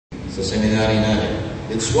sa seminary natin.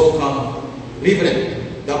 Let's welcome Reverend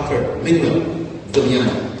Dr. Manuel Villano.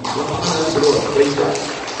 Lapakan ng Lord. Praise God.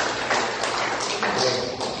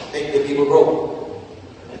 Thank the people, bro.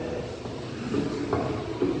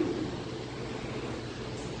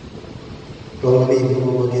 Kalau ibu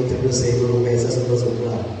mau mag-interview sa ibang mesa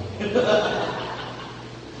sobra-sobra.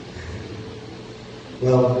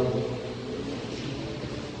 Well,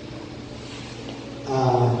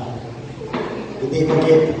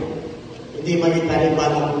 hindi maging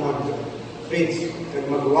bala kung mag-preach kag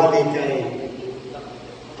mag-wali kay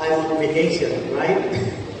I'm on vacation, right?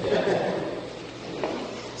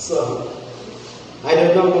 So, I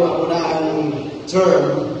don't know kung ako na ang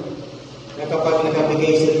term na kapag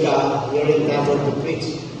nag-vacation ka, you're entitled to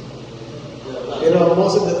preach. Pero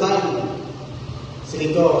most of the time,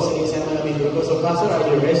 sige sa mga amigo ko, so Pastor, are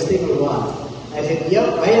you resting or what? I said, yeah,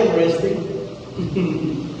 I am resting.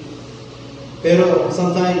 Pero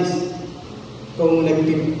sometimes, kung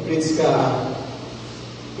nag-preach ka,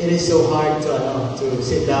 it is so hard to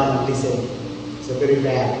sit down and listen. It's very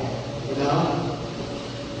bad, you know?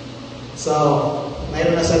 So,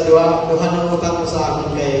 mayroon na sa duha ng utang ko sa akin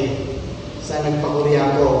kay sa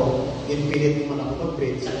nagpakurya ko, inpilit mo man ako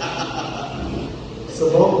mag-preach. So,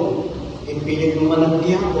 inpilit mo man ang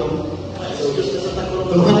gihapon. So,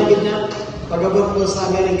 duha na gina, pag-abot ko sa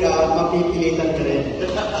Amerika, mapipilitan ka rin.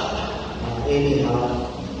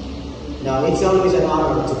 Anyhow, now it's always an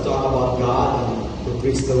honor to talk about God and to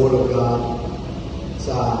preach the Word of God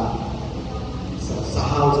sa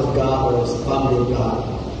house of God or sa family of God.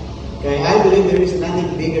 Okay, I believe there is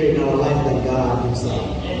nothing bigger in our life than God Himself.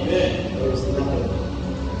 There is nothing.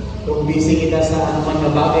 Kung busy kita sa anumang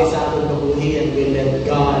na bagay sa ating kabuhian, we let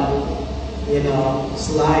God,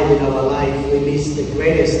 slide in our life. We miss the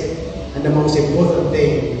greatest and the most important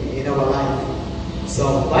thing in our life.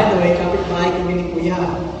 So, by the way, kapit-bahay kami ni Kuya.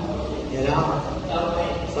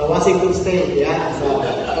 Sa Washington State, So,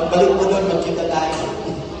 pagbalik mo doon, magkita tayo.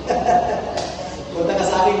 Punta ka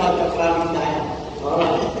sa akin, magka-cramming tayo.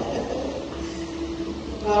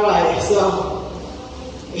 Alright, so,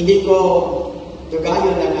 hindi ko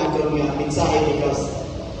tugayon ang akong mensahe because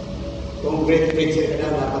kung great preacher ka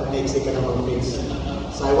na, dapat next ka na mag-preach.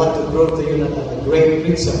 So, I want to prove to you that I'm a great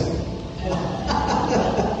preacher.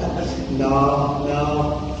 No.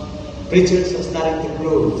 Preachers have nothing to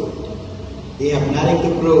prove. They have nothing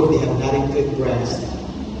to prove. They have nothing to impress.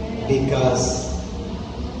 Because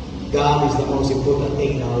God is the most important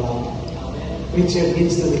thing in our life. Preacher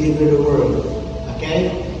needs to deliver the word.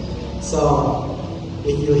 Okay? So,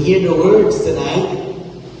 if you hear the words tonight,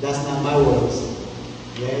 that's not my words.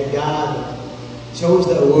 Yeah, God chose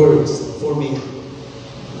the words for me.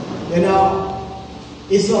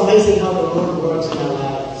 It's so amazing how the word works in our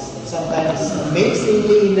lives. Sometimes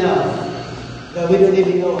amazingly enough that we don't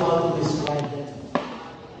even know how to describe them.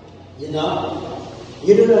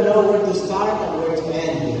 You do not know where to start and where to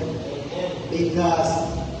end. Because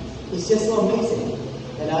it's just so amazing.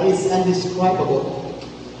 It's indescribable.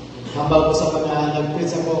 Habang ko sa mga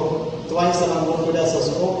nag-preach ako, twice na lang ko sa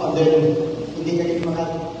scope and then hindi kayo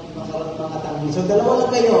makatanggol. So dalawa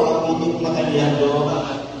lang kayo ang hindi makatanggol ko.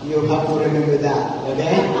 You have to remember that.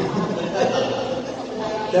 Okay?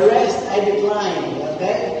 The rest I decline.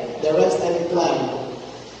 Okay? The rest I decline.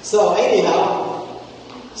 So anyhow,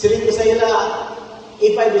 silip ko sa ila,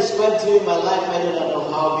 if I describe to you my life, I do not know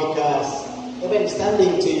how, because if I'm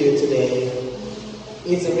standing to you today,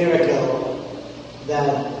 it's a miracle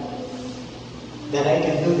that I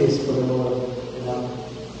can do this for the Lord.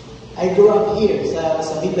 I grew up here sa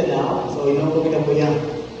Mindanao, so ko po yan.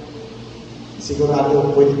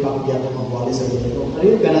 Sigurado pwede pa ko yan mag-wali sa Mindanao. Pero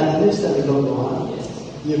yung ganaan nyo sa Ilonggo,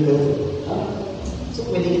 you could. So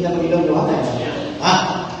pwede kita mag-Ilonggo,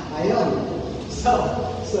 ayun.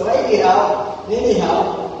 So anyhow,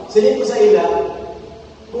 silip ko sa ila,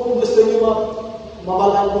 kung gusto nyo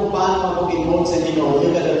mabalaan kung paano mag-involve sa Ginoo,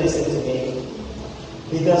 you gotta listen to me.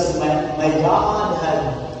 Because my God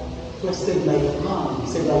had twisted my tongue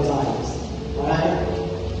several times. Alright?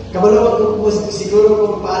 Kabalawag ko siguro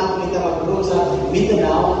kung paano kita mag-grow sa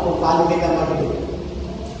Mindanao, kung paano kita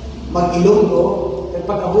mag-Ilonggo, at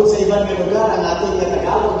pag-abot sa ibang lugar, ang ating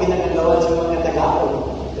Tagalog, ginagalawan sa mga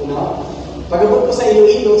Tagalog. Pag-abot ko sa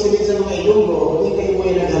Iloilo, sabihin sa mga Ilonggo, hindi kayo mo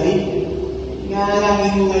yung naghalin. Nga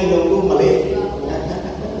nangangin mga Ilonggo, mali.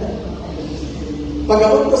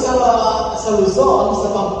 Pag-abot ko sa Luzon,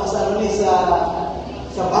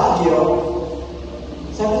 sa Baguio,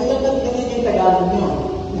 sabi ko, ganyan yung Tagalog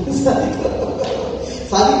nyo.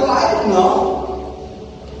 Sabi ko, I don't know.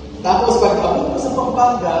 Tapos pag-abot ko sa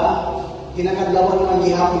Pampanga, ginakadlawan naman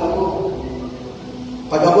gihapon ako.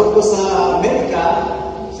 Pag-abot ko sa Amerika,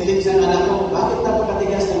 silip sa anak ko, bakit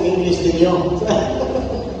napakatigas ng English ninyo?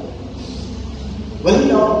 Well, you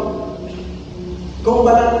know, kung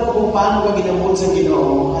balang mo kung paano ka ginamot sa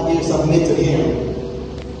Ginoo and you submit to Him,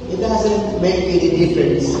 it doesn't make any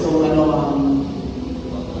difference kung ano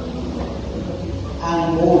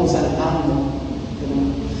ang mode sa mo.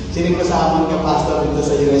 Sinig ko sa amang pastor dito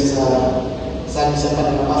sa US, sabi sa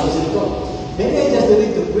kanila, pastor, sinig ko, maybe I just don't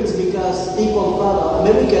need to preach because people thought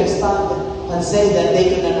Americans stand and say that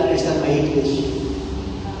they cannot understand my English.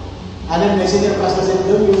 And then my senior pastor said,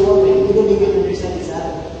 don't you worry, we don't even understand each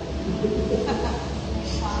other.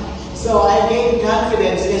 So I gained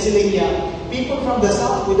confidence kasi people from the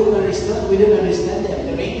South, we don't understand them.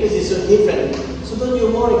 Their English is so different. So don't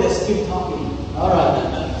you worry, just keep talking. Alright.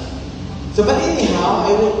 So but anyhow,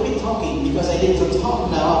 I will quit talking because I need to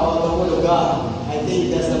talk now about the Word of God. I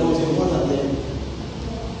think that's the most important thing.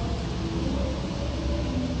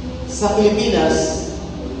 Sa Pilipinas,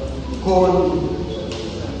 kung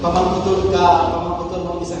pamangkutol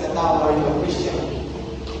mo isang katao, are you a Christian?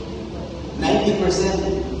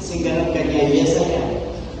 90% singganan ka niya, yes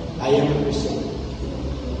I am a Christian.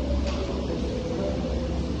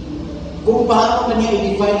 Kung paano na niya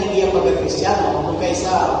i-define ang iya pagka-Kristiyano, kung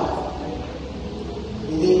kaysa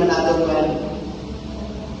hindi man natin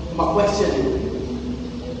ma-question it.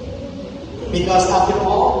 Because after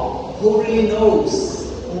all, who really knows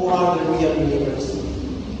who are the real believers?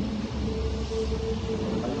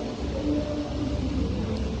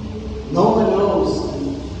 No one knows.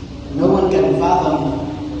 No one can fathom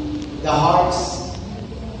the hearts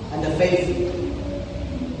and the faith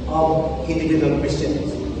of individual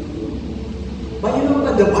Christians. But you know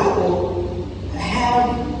that the Bible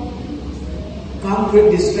have concrete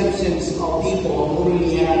descriptions of people who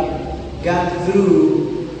really have gone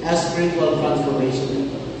through a spiritual transformation.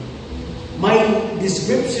 May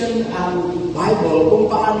description ang Bible kung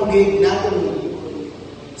paano gawin natin.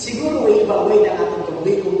 Siguro may iba way na natin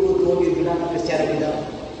kung tutugid na ng Kristiyano kita.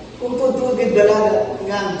 Kung tutugid ba lang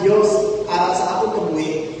nga ang Diyos sa atong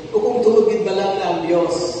kabuhi, o kung tutugid ba lang ang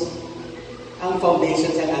Diyos ang foundation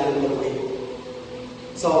sa atong kabuhi.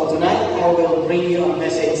 So tonight, I will bring you a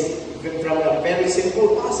message from a very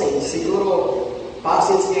simple passage. Siguro,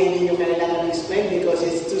 passage na hindi nyo kailangan explain because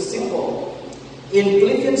it's too simple. In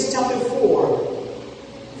Philippians chapter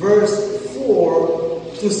 4, verse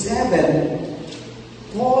 4 to 7,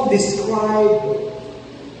 Paul described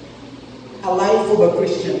a life of a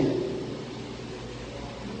Christian.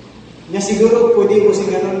 Na siguro pwede mo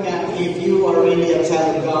siguro nga if you are really a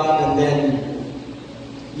child of God and then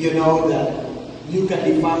you know that you can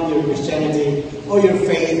define your Christianity or your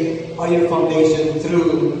faith or your foundation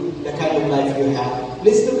through the kind of life you have.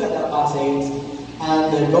 Let's look at that passage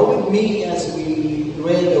and go with me as we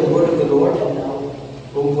read the word of the Lord. And now,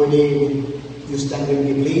 kung pwede you stand with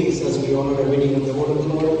me please as we honor the reading of the word of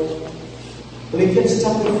the Lord. Philippians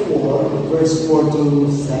chapter 4, verse 4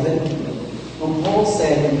 to 7. When Paul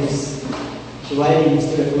said in his writings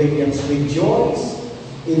to the Philippians, rejoice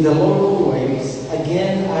in the Lord always.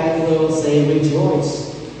 Again, I will say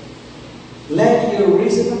rejoice. Let your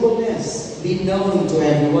reasonableness be known to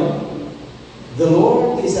everyone. The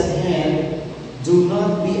Lord is at hand. Do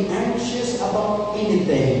not be anxious about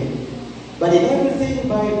anything, but in everything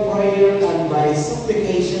by prayer and by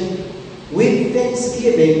supplication, with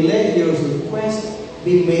thanksgiving, let your request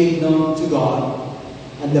be made known to God.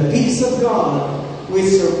 And the peace of God, which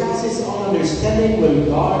surpasses all understanding, will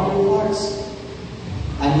guard your hearts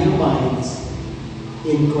and your minds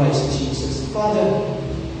in Christ Jesus. Father,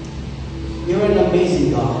 you're an amazing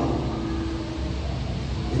God.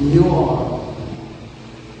 And you are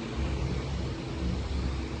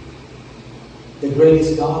the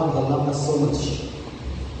greatest God who loved us so much,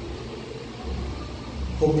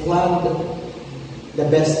 who planned the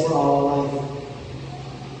best for our life.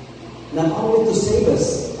 Not only to save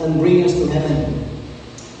us and bring us to heaven,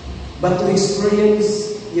 but to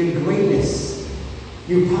experience your greatness,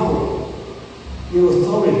 your power, your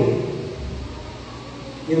authority,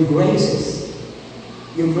 your graces,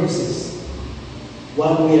 your mercies,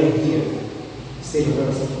 while we are here, still on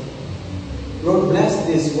earth. Lord, bless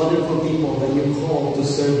these wonderful people that you called to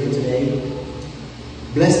serve you today.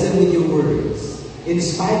 Bless them with your words.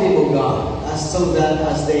 Inspire them, O God, so that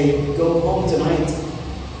as they go home tonight,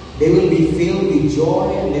 they will be filled with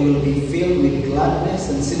joy and they will be filled with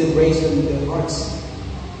gladness and celebration in their hearts.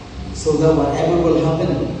 So that whatever will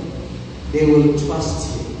happen, they will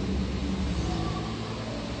trust you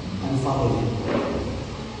and follow you.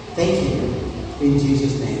 Thank you. In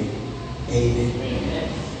Jesus' name. Amen.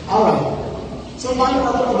 Alright. So, paano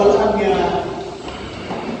natin kabalaan nga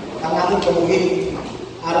ang ating kabuhi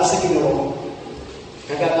aral sa Ginoo?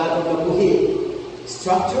 kagang atong kabuhi,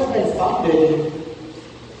 structured and founded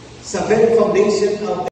sa very foundation of